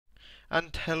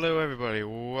And hello everybody,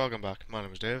 welcome back. My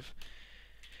name is Dave,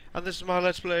 and this is my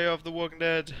Let's Play of The Walking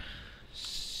Dead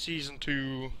Season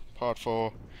 2, Part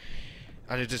 4.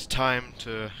 And it is time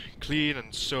to clean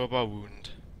and sew up our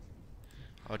wound.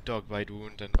 Our dog bite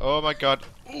wound, and oh my god,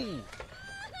 ooh!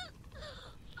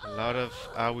 A lot of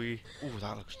owie. Ooh,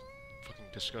 that looks fucking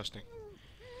disgusting.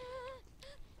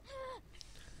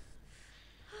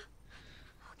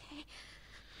 Okay,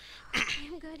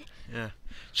 I'm good. Yeah.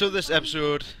 So this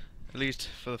episode, at least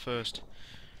for the first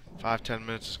 5-10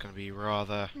 minutes, is going to be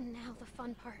rather Now the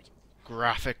fun part.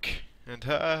 graphic and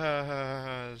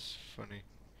it's funny.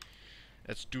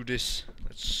 Let's do this.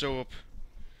 Let's sew up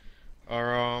our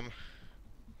arm.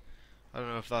 I don't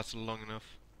know if that's long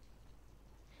enough.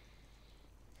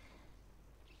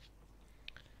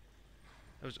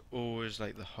 That was always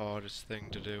like the hardest thing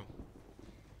to do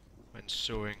when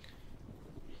sewing.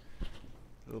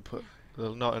 We'll put a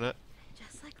little knot in it.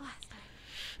 Just like last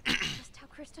time. Just how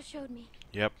Krista showed me.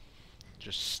 Yep.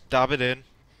 Just stab it in.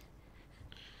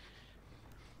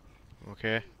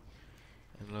 Okay.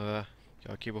 And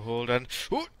gotta keep a hold and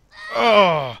ooh!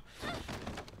 Oh!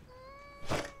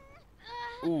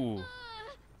 Ooh.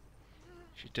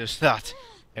 She does that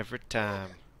every time.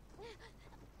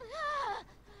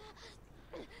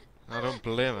 I don't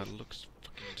blame her, it looks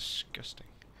fucking disgusting.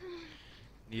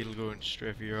 Needle going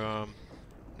straight for your arm.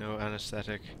 No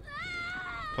anesthetic.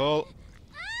 Pull.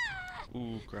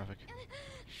 Ooh, graphic.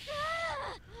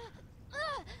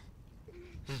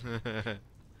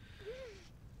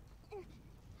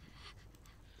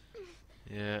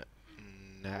 Yeah,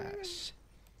 nice.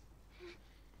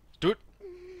 Do it.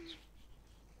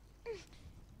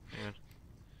 Hang on.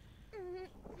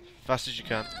 Fast as you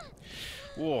can.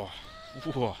 Whoa,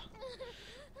 whoa.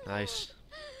 Nice.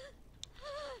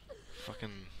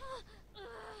 Fucking.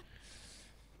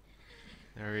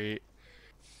 Very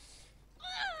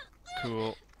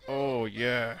cool. Oh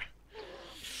yeah.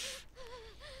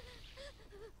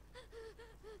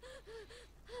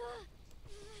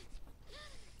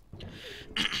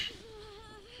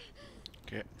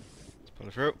 Okay, let's pull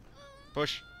it through.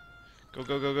 Push. Go,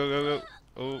 go, go, go, go, go.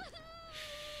 Oh.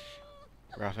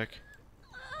 Graphic.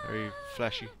 Very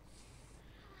flashy.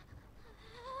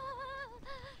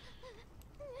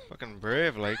 Fucking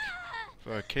brave, like,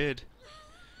 for a kid.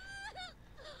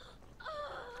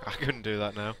 I couldn't do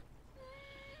that now.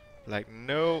 Like,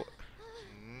 no.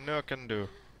 No can do.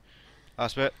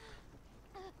 Last bit.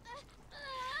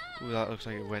 Ooh, that looks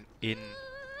like it went in.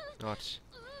 Not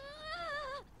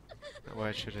where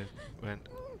it should have went.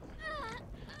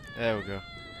 There we go.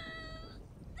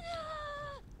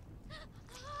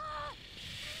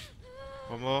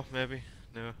 One more, maybe?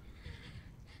 No.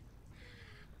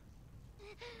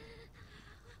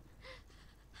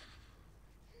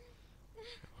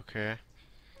 Okay.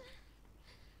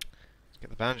 Let's get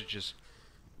the bandages.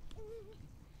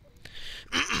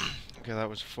 Okay, that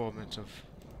was 4 minutes of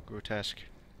grotesque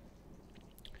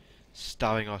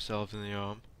stabbing ourselves in the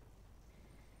arm.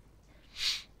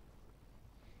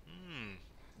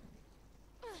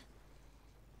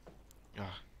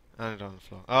 Ah, and it on the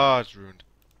floor. Ah, it's ruined.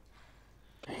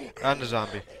 And a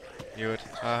zombie. Knew it.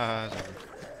 Ah, zombie.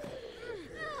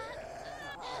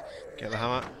 Get the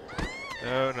hammer.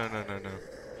 No, no, no, no, no.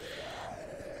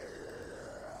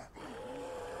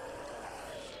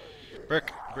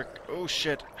 Brick, brick. Oh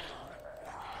shit.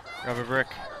 Grab a brick.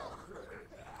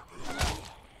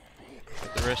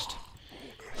 Hit the wrist.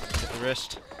 Hit the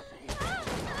wrist.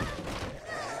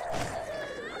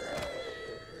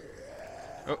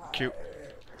 Oh, cute.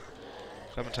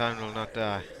 Clementine will not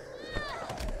die.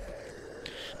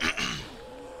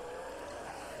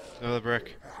 Another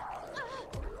brick.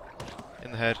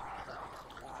 In the head.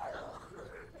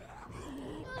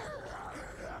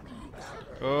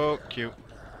 Oh, Q.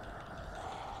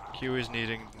 Q is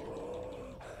needing...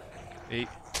 Eat.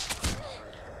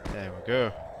 There we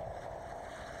go.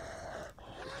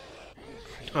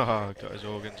 Oh, got his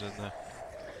organs in there.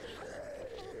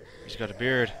 He's got a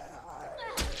beard.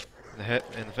 In the head,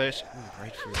 in the face. Ooh,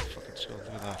 right through the fucking skull.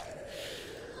 Look at that.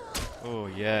 Oh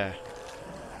yeah.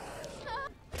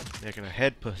 Making a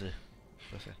head pussy.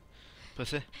 Pussy.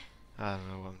 Pussy? I don't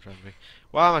know what I'm trying to be.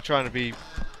 Why am I trying to be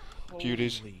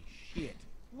beauties? Holy shit.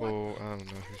 Oh, I don't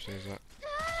know who says that.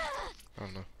 I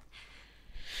don't know.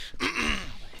 How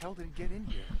the hell did it get in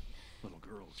here? Little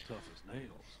girl's tough as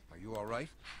nails. Are you alright?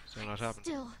 Still not happened.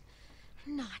 Still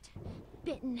not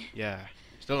bitten. Yeah.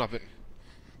 Still not bitten.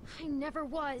 I never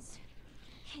was.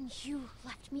 And you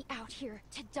left me out here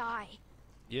to die.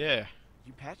 Yeah.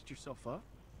 You patched yourself up?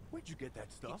 Where'd you get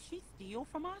that stuff? Did she steal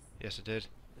from us? Yes, it did.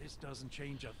 This doesn't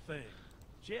change a thing.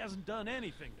 She hasn't done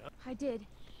anything to... I did.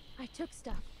 I took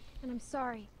stuff. And I'm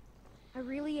sorry. I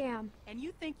really am. And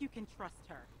you think you can trust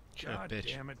her? Shut up, God bitch.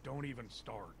 damn it, don't even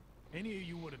start. Any of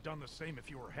you would have done the same if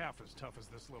you were half as tough as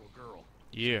this little girl.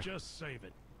 Yeah. Just save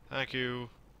it. Thank you.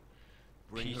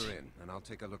 Bring Pete. her in, and I'll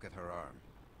take a look at her arm.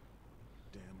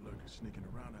 Damn lurkers sneaking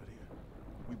around out here.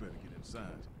 We better get inside.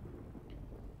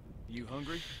 You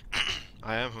hungry?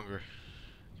 I am hungry.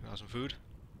 Can I have some food?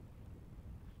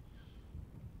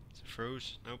 Is it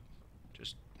froze? Nope.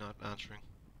 Just not answering.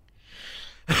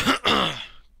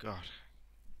 God.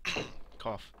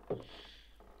 Cough.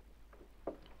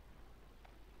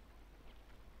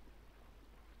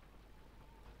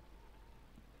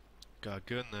 Got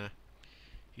good in there.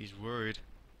 He's worried.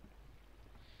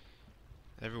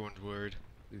 Everyone's worried.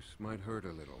 This might hurt a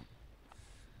little.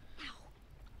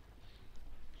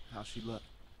 How's she look?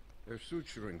 Her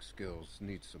suturing skills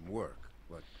need some work,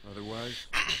 but otherwise,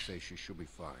 I say she should be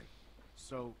fine.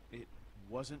 So, it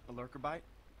wasn't a lurker bite?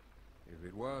 If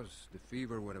it was, the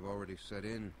fever would have already set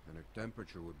in, and her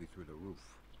temperature would be through the roof.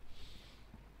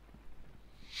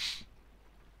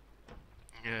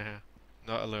 Yeah,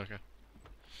 not a lurker.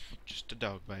 Just a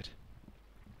dog bite.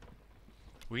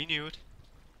 We knew it.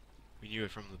 We knew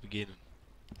it from the beginning.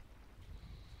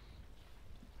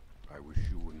 I wish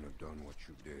you wouldn't have done what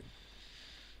you did.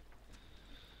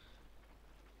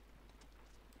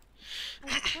 I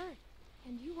was hurt,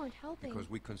 and you weren't helping. Because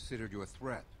we considered you a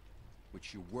threat,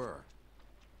 which you were.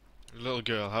 A little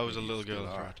girl. How is a You little girl still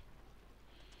a are. threat?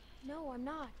 No, I'm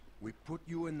not. We put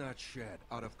you in that shed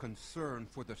out of concern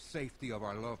for the safety of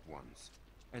our loved ones.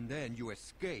 And then you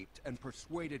escaped and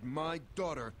persuaded my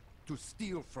daughter to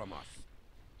steal from us.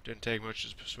 Didn't take much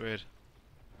to persuade.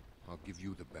 I'll give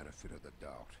you the benefit of the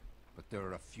doubt. But there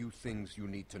are a few things you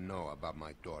need to know about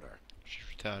my daughter. She's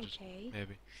retarded. Okay.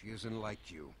 Maybe. She isn't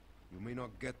like you. You may not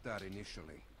get that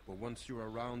initially, but once you're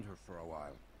around her for a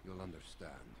while, you'll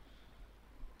understand.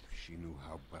 If she knew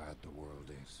how bad the world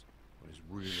is, what it's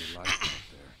really like out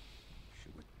there, she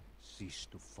would cease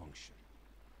to function.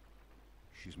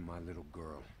 She's my little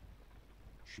girl.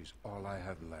 She's all I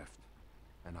have left,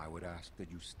 and I would ask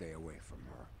that you stay away from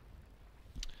her.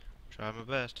 Try my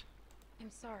best.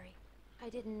 I'm sorry. I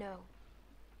didn't know.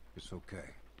 It's okay.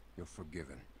 You're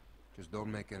forgiven. Just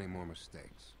don't make any more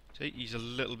mistakes. See, he's a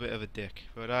little bit of a dick,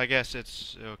 but I guess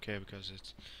it's okay because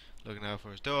it's looking out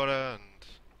for his daughter, and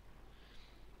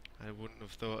I wouldn't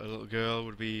have thought a little girl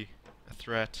would be a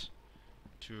threat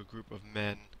to a group of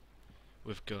men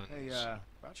with guns Hey,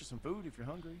 brought you some food if you're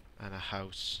hungry. and a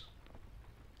house.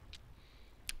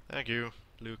 Thank you,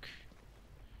 Luke.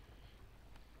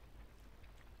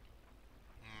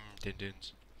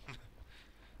 Din-dins.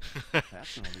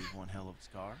 That's gonna leave one hell of a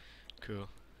scar. Cool.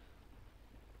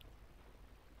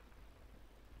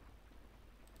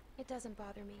 It doesn't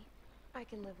bother me. I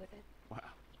can live with it. Wow,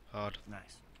 Hard.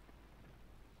 nice.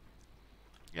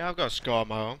 Yeah, I've got a scar on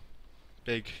my arm.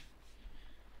 Big,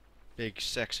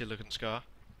 sexy looking scar.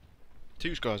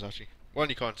 Two scars actually. One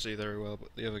you can't see very well, but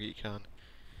the other you can.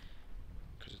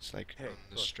 Because it's like Hey, on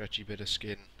the look. stretchy bit of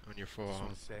skin on your I just forearm.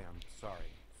 want to say I'm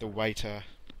sorry The whiter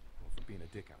for being a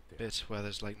dick out there. bit where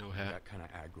there's like no I hair. got kind of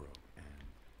aggro, and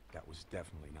that was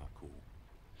definitely not cool.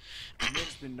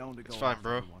 Nick's been known to go It's fine, off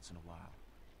bro. every once in a while.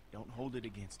 Don't hold it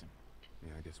against him.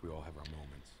 Yeah, I guess we all have our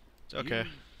moments. It's okay. You I'll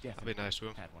be definitely nice to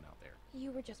him. had one out there.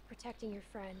 You were just protecting your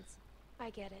friends. I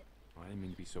get it. I didn't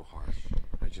mean to be so harsh.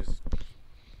 I just...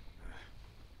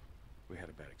 we had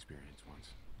a bad experience once.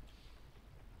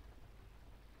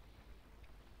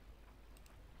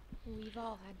 We've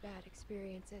all had bad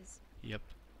experiences. Yep.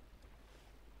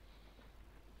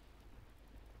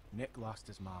 Nick lost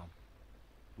his mom.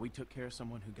 We took care of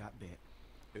someone who got bit.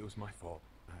 It was my fault.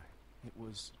 It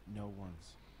was no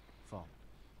one's fault.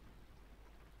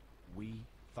 We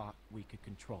thought we could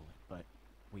control it, but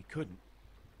we couldn't.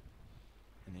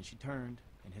 And then she turned,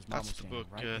 and his mom That's was the standing book,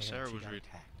 right there, and Sarah she was got reading.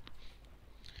 attacked.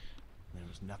 And there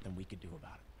was nothing we could do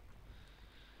about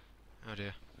it. Oh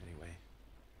dear. Anyway,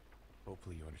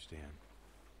 hopefully you understand.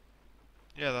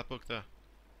 Yeah, that book there.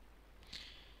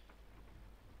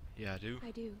 Yeah, I do.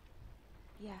 I do.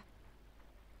 Yeah.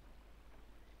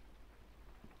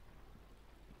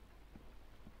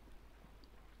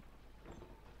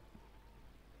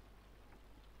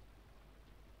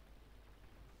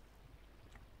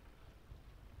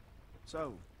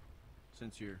 So,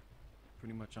 since you're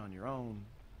pretty much on your own,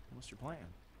 what's your plan?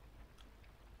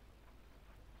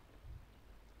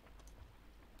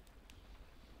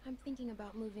 I'm thinking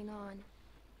about moving on.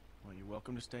 Well, you're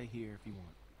welcome to stay here if you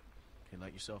want. Okay,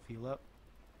 let yourself heal up.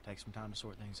 Take some time to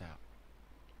sort things out.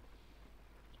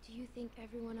 Do you think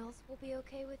everyone else will be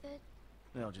okay with it?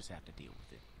 They'll just have to deal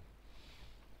with it.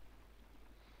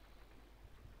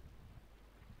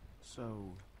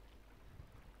 So,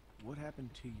 what happened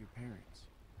to your parents?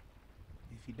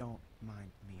 If you don't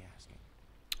mind me asking.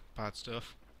 Bad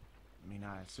stuff. I mean,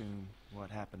 I assume what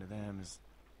happened to them is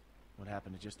what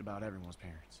happened to just about everyone's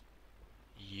parents.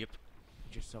 Yep.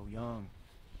 You're just so young.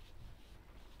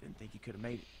 Didn't think you could have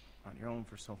made it on your own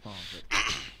for so long, but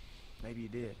maybe you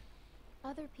did.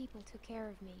 Other people took care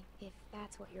of me, if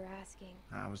that's what you're asking.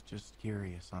 I was just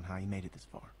curious on how you made it this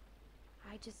far.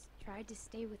 I just tried to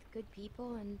stay with good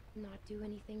people and not do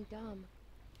anything dumb.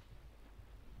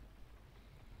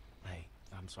 Hey,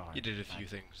 I'm sorry. You did a few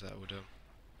things that would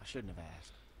I shouldn't have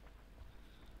asked.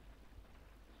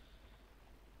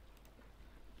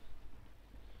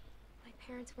 My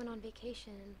parents went on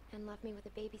vacation and left me with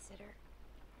a babysitter.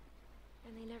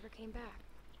 And they never came back.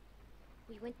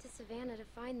 We went to Savannah to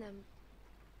find them,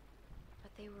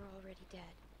 but they were already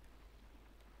dead.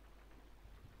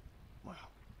 Wow.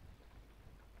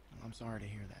 I'm sorry to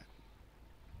hear that.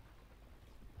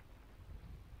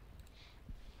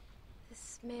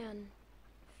 This man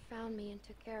found me and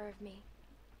took care of me.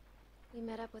 We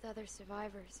met up with other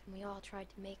survivors and we all tried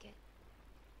to make it.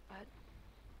 But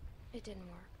it didn't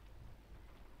work.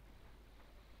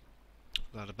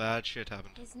 a lot of bad shit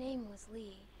happened. His name was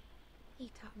Lee.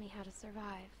 He taught me how to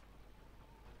survive.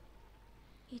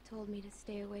 He told me to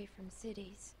stay away from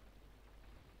cities.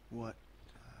 What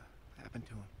happened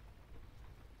to him?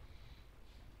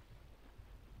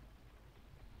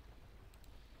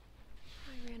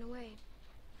 I ran away.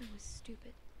 I was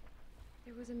stupid.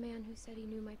 There was a man who said he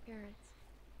knew my parents.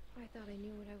 I thought I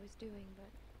knew what I was doing, but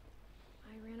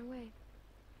I ran away.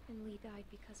 And Lee died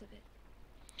because of it.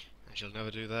 And she'll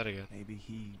never do that again. Maybe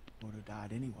he would have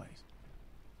died anyways.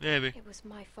 Maybe. It was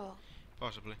my fault.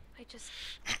 Possibly. I just...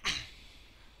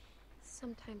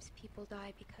 Sometimes people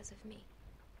die because of me.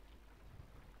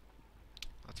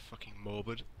 That's fucking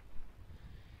morbid.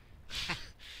 I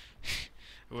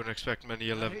wouldn't expect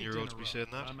many I hate 11-year-olds to be saying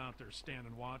interrupt, that. I'm out there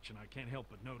standing watch, and I can't help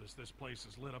but notice this place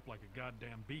is lit up like a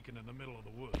goddamn beacon in the middle of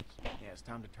the woods. Yeah, it's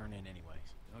time to turn in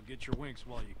anyways. Now get your winks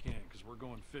while you can, because we're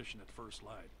going fishing at first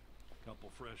light.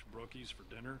 Couple fresh brookies for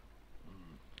dinner.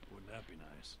 Wouldn't that be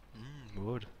nice?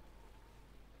 Would.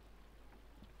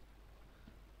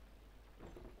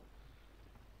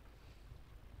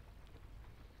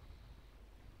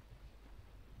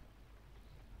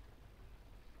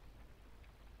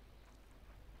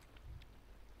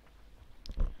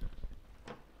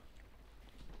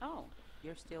 Oh,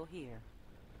 you're still here.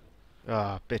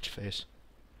 Ah, bitch face.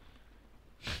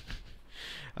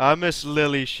 I miss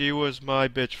Lily. She was my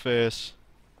bitch face.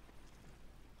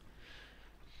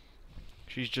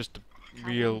 She's just a I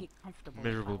wanna real get comfortable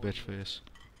miserable with all bitch of this. face.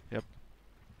 Yep.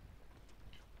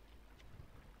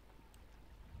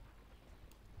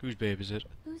 Whose babe is it?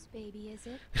 Whose baby is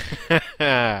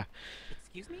it?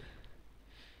 Excuse me?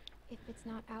 If it's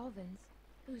not Alvin's,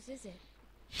 whose is it?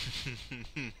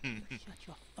 You shut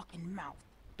your fucking mouth.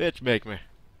 Bitch, make me.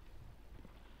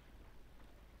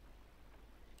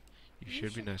 You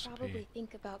should be nice to probably me.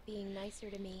 think about being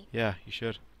nicer to me. Yeah, you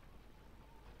should.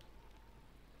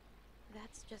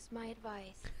 That's just my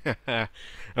advice.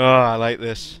 Oh, I like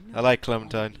this. You I know like it's gonna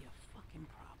Clementine. be a fucking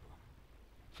problem.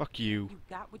 Fuck you. You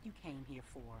got what you came here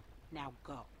for. Now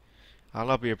go. I'll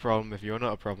not be a problem if you're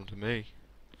not a problem to me.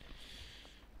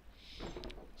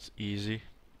 It's easy.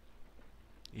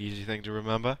 Easy thing to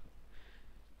remember.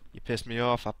 You piss me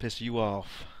off, I piss you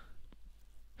off.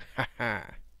 Haha.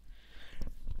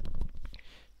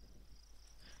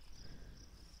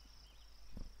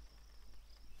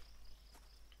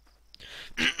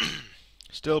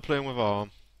 Still playing with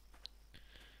Arm.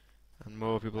 And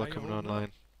more people How are you coming holding up?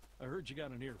 online. I heard you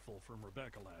got an earful from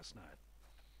Rebecca last night.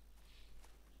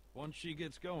 Once she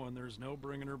gets going, there's no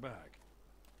bringing her back.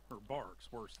 Her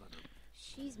bark's worse than her.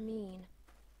 She's mean.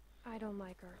 I don't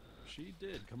like her. She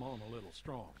did come on a little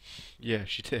strong. Yeah,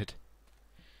 she did.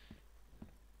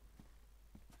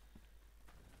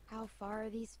 How far are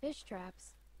these fish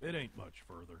traps? It ain't much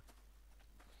further.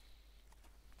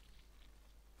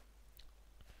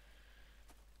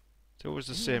 It's always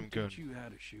the Anyone same gun. teach you how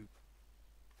to shoot?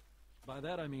 By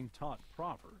that I mean taught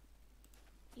proper.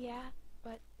 Yeah,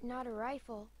 but not a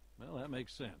rifle. Well, that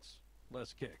makes sense.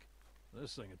 Less kick.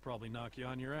 This thing would probably knock you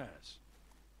on your ass.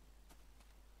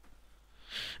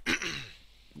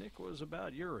 Nick was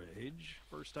about your age.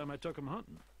 First time I took him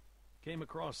hunting. Came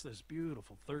across this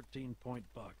beautiful 13-point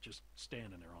buck just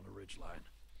standing there on the ridgeline.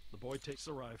 The boy takes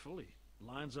the rifle, he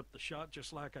lines up the shot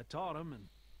just like I taught him, and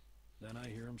then I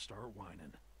hear him start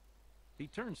whining. He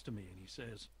turns to me and he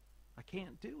says, "I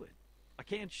can't do it. I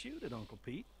can't shoot it, Uncle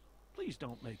Pete. Please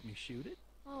don't make me shoot it."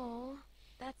 Oh,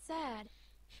 that's sad.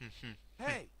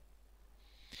 Hey!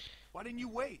 Why didn't you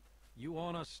wait? You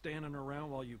want us standing around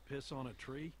while you piss on a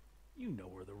tree? You know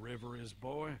where the river is,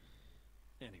 boy.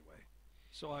 Anyway,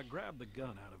 so I grabbed the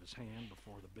gun out of his hand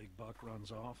before the big buck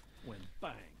runs off, when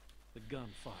bang, the gun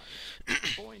fires.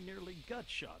 The boy nearly gut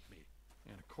shot me,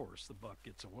 and of course the buck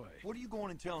gets away. What are you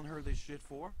going and telling her this shit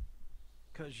for?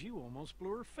 'Cause you almost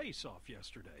blew her face off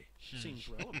yesterday. Seems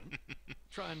relevant.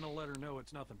 Trying to let her know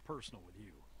it's nothing personal with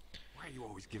you. Why are you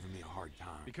always giving me a hard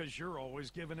time? Because you're always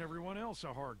giving everyone else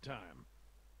a hard time.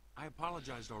 I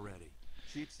apologized already.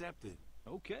 She accepted.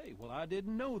 Okay, well I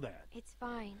didn't know that. It's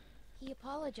fine. He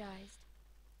apologized.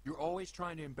 You're always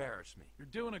trying to embarrass me. You're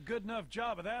doing a good enough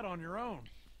job of that on your own.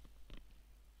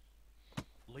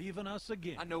 Leaving us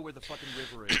again. I know where the fucking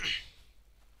river is.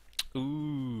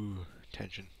 Ooh,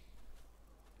 tension.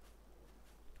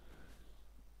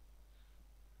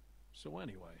 So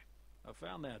anyway, I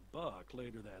found that buck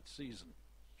later that season.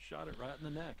 Shot it right in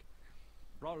the neck.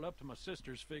 Brought it up to my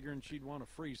sister's figuring she'd want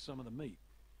to freeze some of the meat.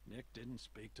 Nick didn't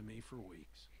speak to me for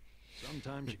weeks.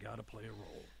 Sometimes you gotta play a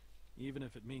role. Even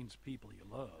if it means people you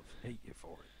love hate you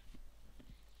for it.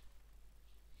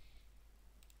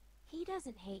 He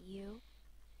doesn't hate you.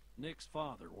 Nick's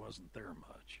father wasn't there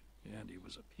much, and he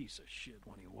was a piece of shit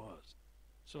when he was.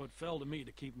 So it fell to me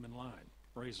to keep him in line,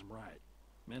 raise him right.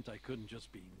 Meant I couldn't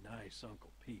just be nice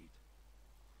Uncle Pete.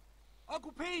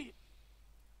 Uncle Pete!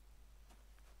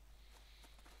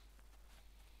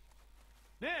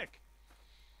 Nick!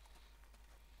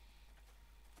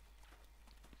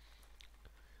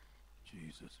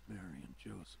 Jesus, Mary, and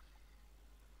Joseph.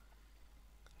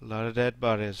 A lot of dead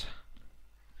bodies.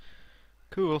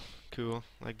 Cool, cool.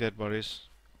 Like dead bodies.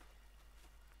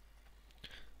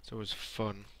 It's always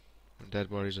fun when dead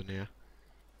bodies are near.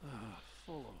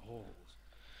 Full of holes.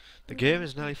 The game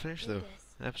is nearly finished Did though.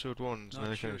 this. Episode 1 is Not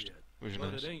nearly sure finished. yet, Which is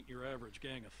but nice. it ain't your average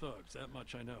gang of thugs, that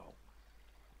much I know.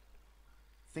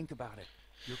 Think about it.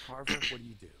 You're Carver, what do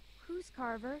you do? Who's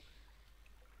Carver?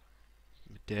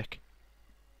 Dick.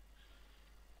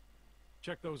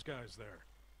 Check those guys there.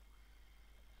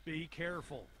 Be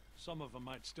careful. Some of them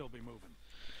might still be moving.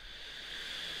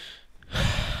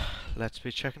 Let's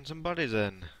be checking some bodies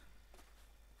then.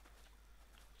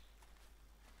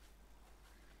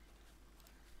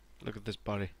 Look at this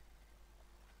body.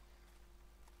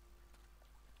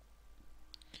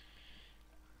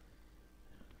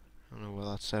 I don't know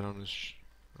what that said on his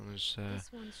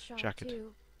This one's shot jacket.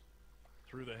 too.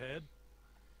 Through the head?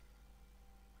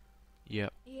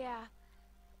 Yep. Yeah.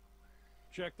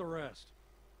 Check the rest.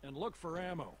 And look for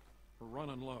ammo. We're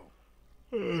running low.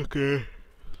 Okay.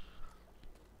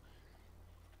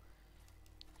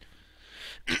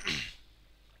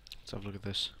 Let's have a look at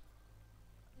this.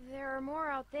 There are more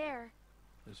out there.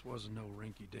 This wasn't no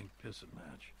rinky-dink pissing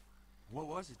match. What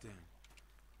was it then?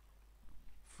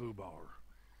 Foobar.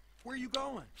 Where are you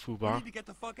going? We Foobar. need to get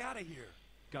the fuck out of here.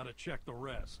 Gotta check the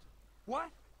rest. What?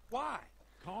 Why?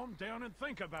 Calm down and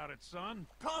think about it, son.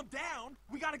 Calm down.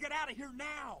 We gotta get out of here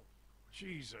now.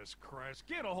 Jesus Christ,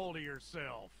 get a hold of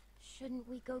yourself. Shouldn't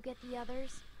we go get the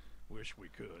others? Wish we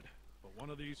could. But one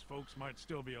of these folks might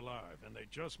still be alive, and they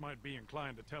just might be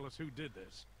inclined to tell us who did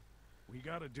this. We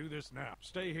gotta do this now.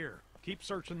 Stay here. Keep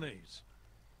searching these.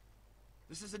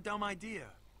 This is a dumb idea.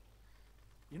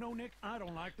 You know, Nick, I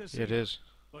don't like this Yeah, it either, is.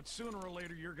 but sooner or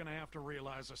later you're gonna have to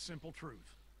realize a simple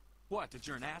truth. What, that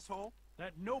you're an asshole?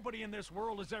 That nobody in this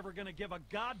world is ever gonna give a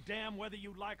goddamn whether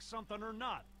you like something or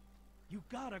not. You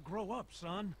gotta grow up,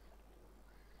 son.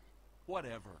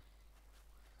 Whatever.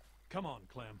 Come on,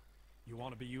 Clem. You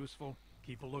want to be useful?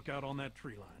 Keep a lookout on that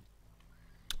tree line.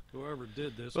 Whoever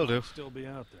did this Will might do. still be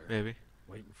out there, Maybe.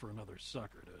 waiting for another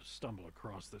sucker to stumble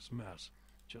across this mess,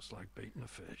 just like baiting a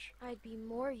fish. I'd be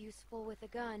more useful with a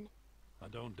gun. I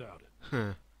don't doubt it.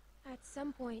 Huh. At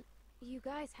some point, you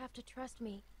guys have to trust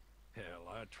me. Hell,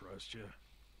 I trust you,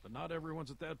 but not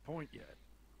everyone's at that point yet.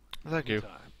 Thank you.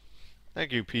 Time.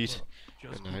 Thank you, Pete.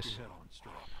 Look, just Very keep nice. your head on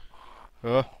straight.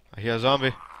 Oh, I hear a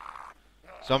zombie.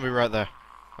 Zombie right there.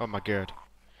 Oh my god.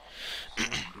 Same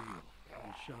deal.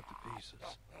 All shot to pieces.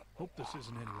 Hope this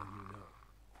isn't anyone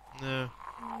you know. No.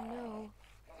 No.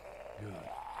 Good.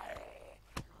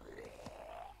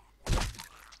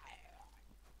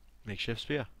 Makeshift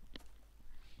spear.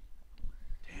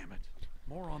 Damn it.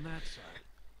 More on that side.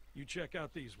 You check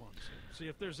out these ones. See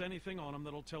if there's anything on them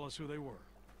that'll tell us who they were.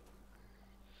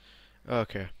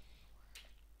 Okay.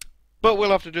 But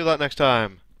we'll have to do that next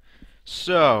time.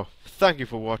 So, thank you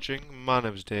for watching. My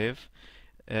name's Dave.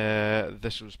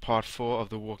 This was part 4 of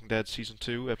The Walking Dead Season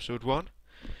 2, Episode 1.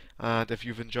 And if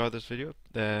you've enjoyed this video,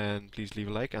 then please leave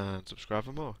a like and subscribe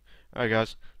for more. Alright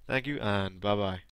guys, thank you and bye bye.